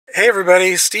Hey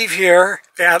everybody, Steve here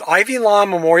at Ivy Lawn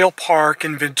Memorial Park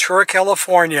in Ventura,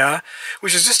 California,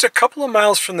 which is just a couple of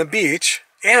miles from the beach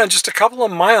and just a couple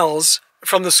of miles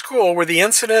from the school where the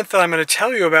incident that I'm going to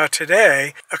tell you about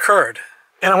today occurred.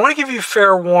 And I want to give you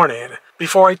fair warning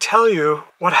before I tell you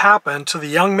what happened to the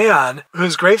young man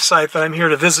whose gravesite that I'm here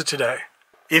to visit today.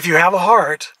 If you have a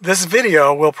heart, this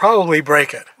video will probably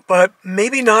break it, but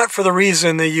maybe not for the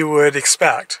reason that you would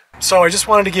expect. So I just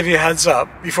wanted to give you a heads up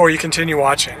before you continue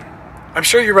watching. I'm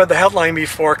sure you read the headline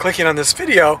before clicking on this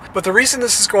video, but the reason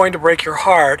this is going to break your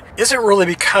heart isn't really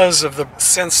because of the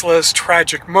senseless,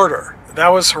 tragic murder. That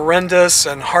was horrendous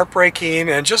and heartbreaking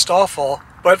and just awful,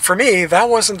 but for me, that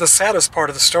wasn't the saddest part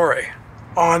of the story.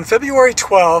 On February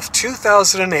 12,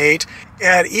 2008,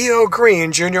 at E.O.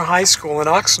 Green Junior High School in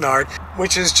Oxnard,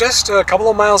 which is just a couple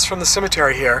of miles from the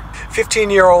cemetery here,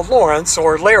 15-year-old Lawrence,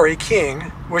 or Larry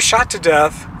King, was shot to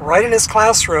death right in his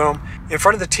classroom in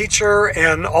front of the teacher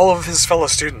and all of his fellow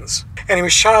students. And he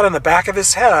was shot in the back of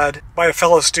his head by a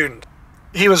fellow student.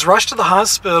 He was rushed to the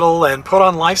hospital and put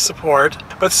on life support,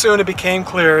 but soon it became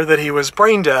clear that he was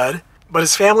brain dead, but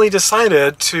his family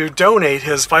decided to donate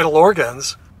his vital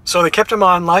organs, so they kept him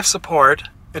on life support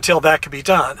until that could be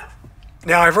done.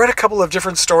 Now, I've read a couple of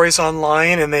different stories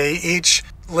online, and they each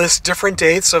list different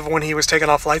dates of when he was taken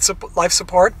off life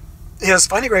support. His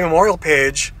Finding Grave Memorial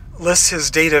page lists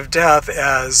his date of death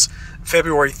as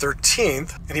February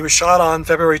 13th, and he was shot on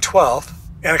February 12th.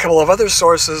 And a couple of other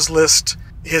sources list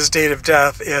his date of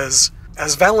death as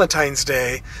Valentine's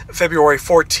Day, February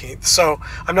 14th. So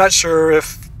I'm not sure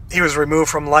if he was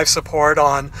removed from life support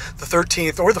on the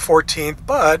 13th or the 14th,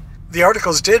 but the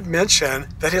articles did mention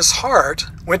that his heart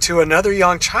went to another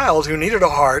young child who needed a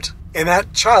heart, and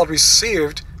that child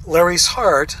received Larry's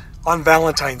heart on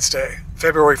Valentine's Day,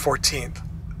 February 14th.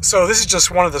 So this is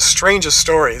just one of the strangest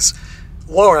stories.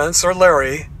 Lawrence, or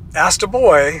Larry, asked a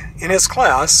boy in his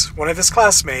class, one of his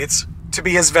classmates, to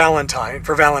be his Valentine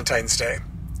for Valentine's Day.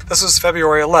 This was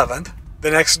February 11th.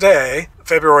 The next day,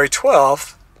 February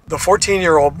 12th, the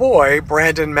 14-year-old boy,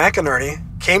 Brandon McInerney,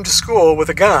 came to school with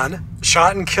a gun,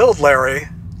 shot and killed Larry.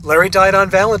 Larry died on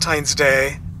Valentine's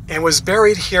Day and was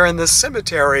buried here in this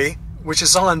cemetery, which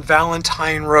is on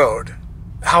Valentine Road.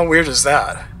 How weird is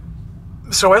that?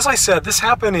 So as I said, this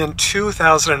happened in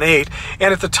 2008,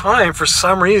 and at the time, for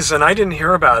some reason, I didn't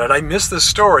hear about it. I missed this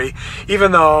story,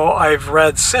 even though I've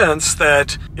read since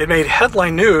that it made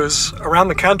headline news around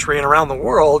the country and around the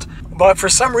world. But for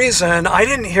some reason, I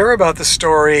didn't hear about the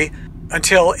story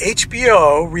until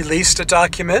HBO released a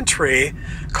documentary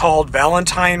called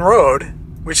Valentine Road,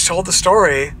 which told the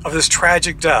story of this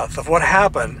tragic death, of what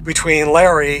happened between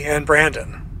Larry and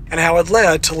Brandon, and how it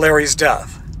led to Larry's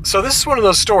death. So this is one of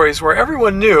those stories where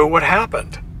everyone knew what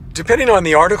happened. Depending on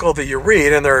the article that you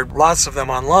read, and there are lots of them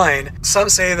online, some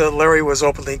say that Larry was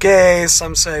openly gay,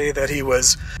 some say that he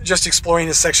was just exploring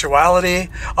his sexuality.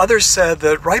 Others said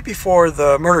that right before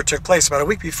the murder took place, about a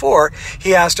week before,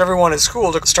 he asked everyone at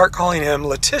school to start calling him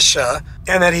Letitia,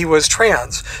 and that he was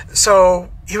trans.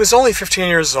 So he was only 15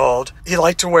 years old. He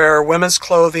liked to wear women's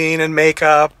clothing and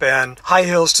makeup and high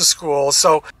heels to school,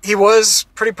 so he was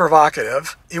pretty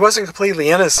provocative. He wasn't completely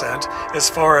innocent as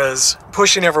far as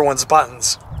pushing everyone's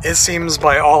buttons. It seems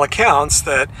by all accounts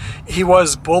that he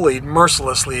was bullied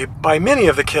mercilessly by many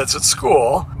of the kids at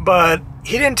school, but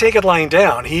he didn't take it lying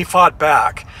down. He fought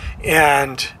back,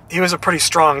 and he was a pretty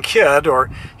strong kid, or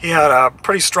he had a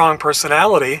pretty strong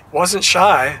personality, wasn't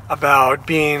shy about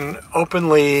being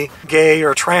openly gay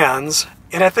or trans.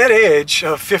 And at that age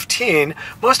of 15,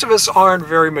 most of us aren't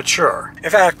very mature.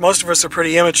 In fact, most of us are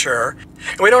pretty immature,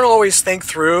 and we don't always think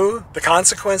through the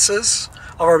consequences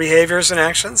of our behaviors and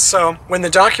actions. So when the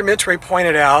documentary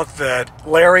pointed out that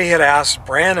Larry had asked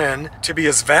Brandon to be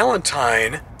his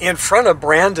Valentine in front of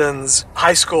Brandon's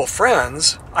high school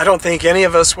friends, I don't think any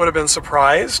of us would have been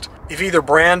surprised if either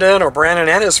Brandon or Brandon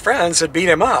and his friends had beat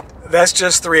him up. That's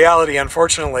just the reality,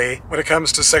 unfortunately, when it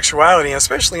comes to sexuality,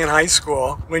 especially in high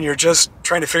school, when you're just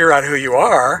trying to figure out who you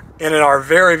are. And in our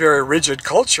very, very rigid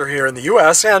culture here in the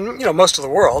U.S. and, most of the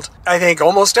world, I think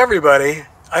almost everybody,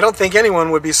 I don't think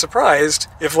anyone would be surprised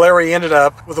if Larry ended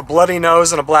up with a bloody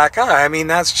nose and a black eye. I mean,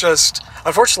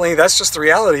 unfortunately, that's just the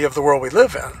reality of the world we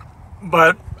live in.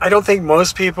 But I don't think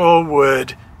most people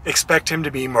would expect him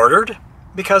to be murdered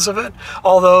because of it,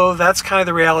 although that's kind of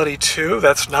the reality too.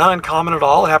 That's not uncommon at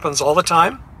all. It happens all the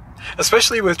time,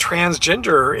 especially with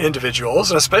transgender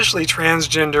individuals, and especially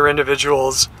transgender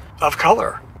individuals of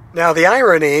color. Now, the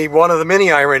irony, one of the many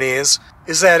ironies,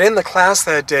 is that in the class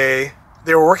that day,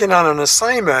 they were working on an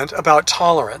assignment about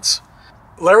tolerance.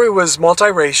 Larry was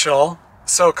multiracial,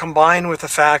 so combined with the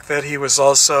fact that he was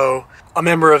also a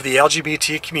member of the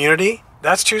LGBT community,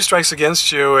 that's 2 strikes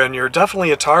against you, and you're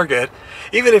definitely a target,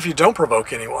 even if you don't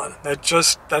provoke anyone. That's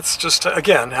just,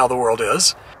 again, how the world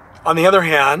is. On the other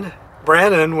hand,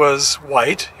 Brandon was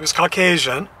white, he was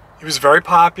Caucasian, he was very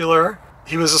popular,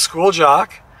 he was a school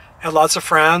jock, had lots of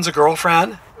friends, a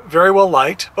girlfriend, very well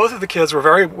liked. Both of the kids were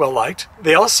very well liked.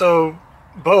 They also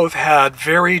both had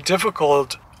very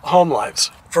difficult home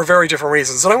lives for very different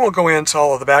reasons. And I won't go into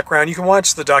all of the background. You can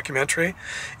watch the documentary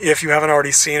if you haven't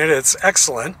already seen it. It's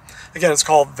excellent. Again, it's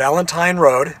called Valentine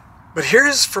Road. But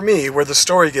here's, for me, where the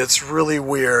story gets really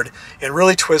weird and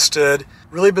really twisted,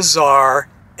 really bizarre,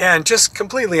 and just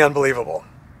completely unbelievable.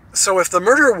 So if the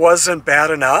murder wasn't bad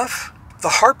enough, the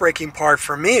heartbreaking part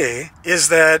for me is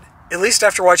that, at least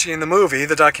after watching the movie,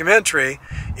 the documentary,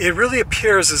 it really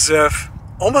appears as if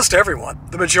almost everyone,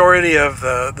 the majority of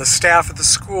the staff at the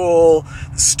school,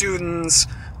 the students,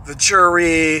 the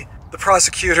jury, the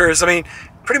prosecutors, I mean,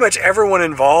 pretty much everyone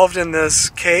involved in this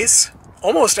case,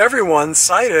 almost everyone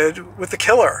sided with the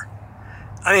killer.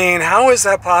 I mean, how is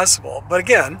that possible? But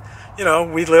again, you know,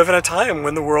 we live in a time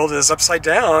when the world is upside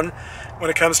down when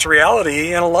it comes to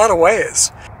reality in a lot of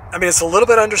ways. I mean, it's a little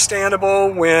bit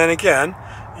understandable when, again,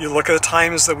 you look at the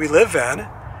times that we live in.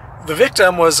 The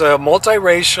victim was a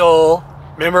multiracial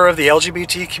member of the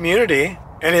LGBT community,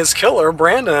 and his killer,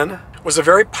 Brandon, was a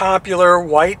very popular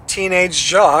white teenage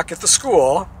jock at the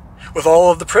school with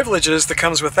all of the privileges that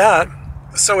comes with that.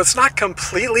 So it's not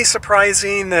completely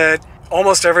surprising that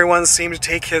almost everyone seemed to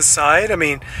take his side. I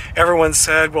mean, everyone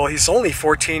said, well, he's only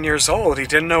 14 years old. He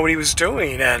didn't know what he was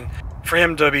doing. And for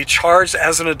him to be charged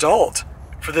as an adult,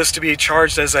 for this to be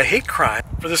charged as a hate crime,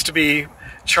 for this to be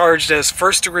charged as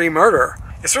first-degree murder,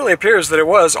 it certainly appears that it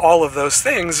was all of those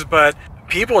things, but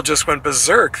people just went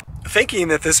berserk, thinking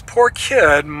that this poor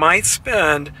kid might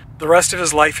spend the rest of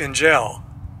his life in jail.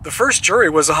 The first jury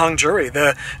was a hung jury.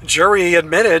 The jury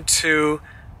admitted to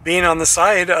being on the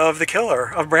side of the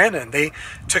killer, of Brandon. They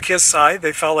took his side.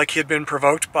 They felt like he had been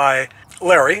provoked by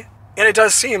Larry, and it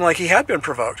does seem like he had been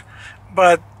provoked.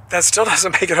 But that still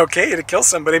doesn't make it okay to kill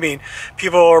somebody. I mean,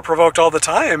 people are provoked all the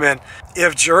time, and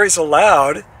if juries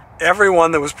allowed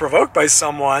everyone that was provoked by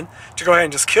someone to go ahead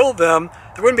and just kill them,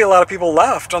 there wouldn't be a lot of people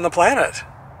left on the planet.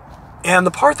 And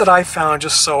the part that I found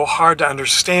just so hard to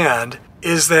understand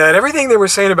is that everything they were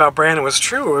saying about Brandon was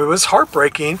true. It was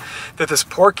heartbreaking that this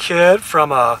poor kid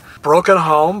from a broken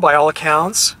home, by all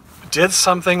accounts, did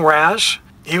something rash.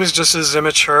 He was just as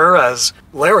immature as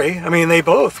Larry. I mean, they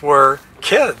both were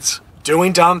kids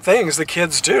doing dumb things that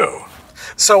kids do.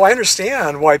 So I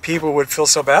understand why people would feel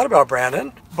so bad about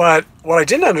Brandon, but what I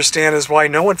didn't understand is why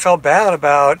no one felt bad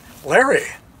about Larry.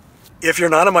 If you're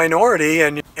not a minority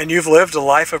and you've lived a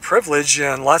life of privilege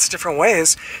in lots of different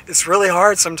ways, it's really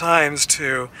hard sometimes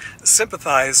to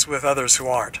sympathize with others who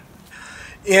aren't.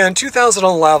 In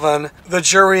 2011, the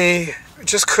jury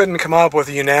just couldn't come up with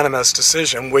a unanimous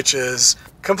decision, which is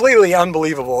completely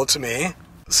unbelievable to me,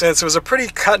 since it was a pretty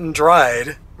cut and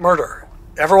dried murder.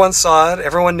 Everyone saw it,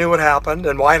 everyone knew what happened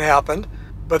and why it happened,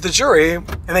 but the jury,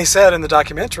 and they said in the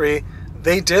documentary,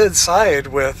 they did side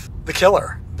with the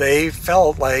killer. They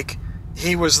felt like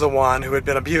he was the one who had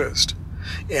been abused.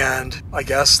 And I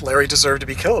guess Larry deserved to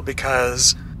be killed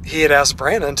because he had asked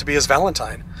Brandon to be his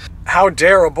Valentine. How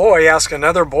dare a boy ask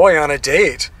another boy on a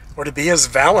date or to be his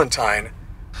Valentine?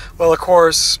 Well, of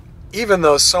course, even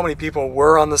though so many people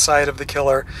were on the side of the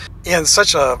killer in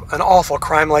such an awful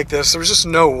crime like this, there was just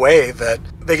no way that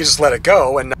they could just let it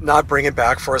go and not bring it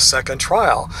back for a second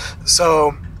trial.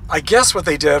 So I guess what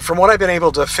they did, from what I've been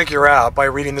able to figure out by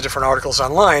reading the different articles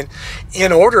online,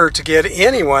 in order to get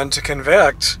anyone to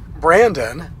convict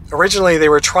Brandon, originally they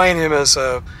were trying him as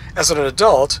an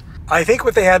adult. I think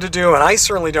what they had to do, and I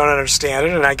certainly don't understand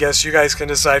it, and I guess you guys can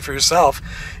decide for yourself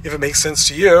if it makes sense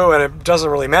to you, and it doesn't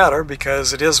really matter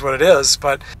because it is what it is,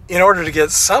 but in order to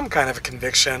get some kind of a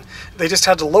conviction, they just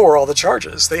had to lower all the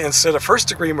charges. They, instead of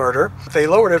first-degree murder, they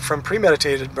lowered it from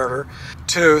premeditated murder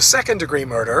to second-degree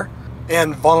murder,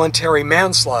 and voluntary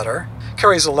manslaughter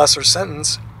carries a lesser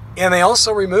sentence, and they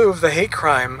also removed the hate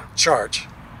crime charge.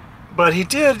 But he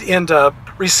did end up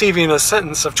receiving a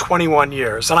sentence of 21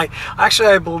 years. And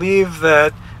I believe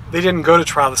that they didn't go to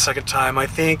trial the second time. I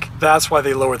think that's why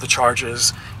they lowered the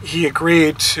charges. He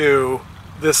agreed to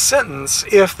this sentence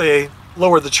if they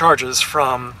lowered the charges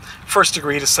from first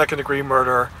degree to second degree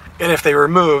murder, and if they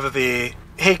remove the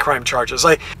hate crime charges.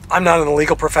 I'm not in the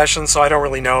legal profession, so I don't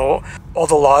really know all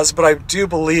the laws, but I do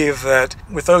believe that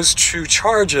with those two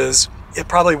charges, it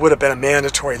probably would have been a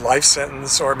mandatory life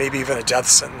sentence or maybe even a death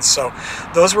sentence. So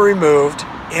those were removed,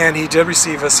 and he did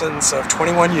receive a sentence of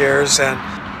 21 years, and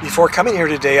Before coming here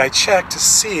today, I checked to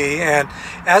see, and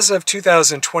as of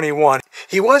 2021,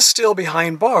 he was still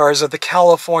behind bars at the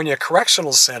California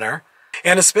Correctional Center,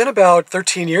 and it's been about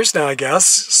 13 years now, I guess,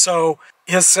 so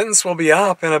his sentence will be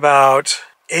up in about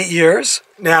 8 years.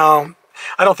 Now,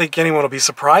 I don't think anyone will be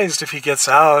surprised if he gets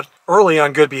out early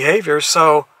on good behavior,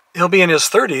 so he'll be in his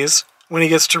 30s when he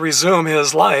gets to resume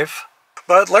his life.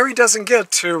 But Larry doesn't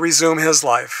get to resume his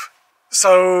life.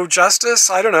 So, justice,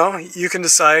 I don't know, you can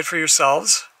decide for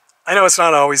yourselves. I know it's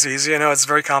not always easy, I know it's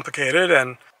very complicated,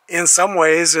 and in some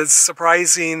ways it's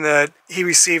surprising that he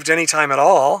received any time at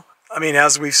all. I mean,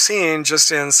 as we've seen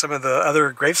just in some of the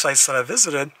other grave sites that I've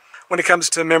visited, when it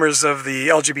comes to members of the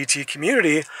LGBT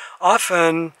community,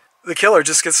 often the killer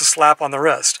just gets a slap on the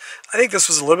wrist. I think this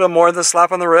was a little bit more than a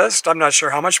slap on the wrist. I'm not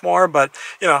sure how much more, but,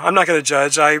 I'm not going to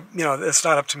judge. It's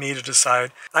not up to me to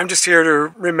decide. I'm just here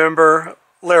to remember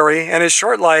Larry and his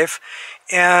short life,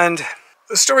 and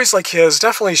stories like his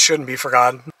definitely shouldn't be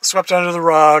forgotten, swept under the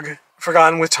rug,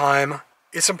 forgotten with time.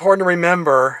 It's important to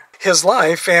remember his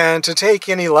life and to take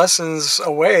any lessons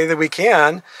away that we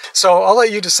can. So I'll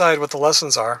let you decide what the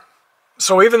lessons are.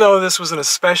 So even though this was an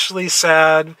especially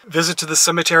sad visit to the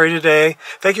cemetery today,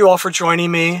 thank you all for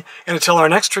joining me. And until our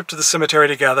next trip to the cemetery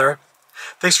together,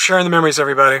 thanks for sharing the memories,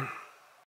 everybody.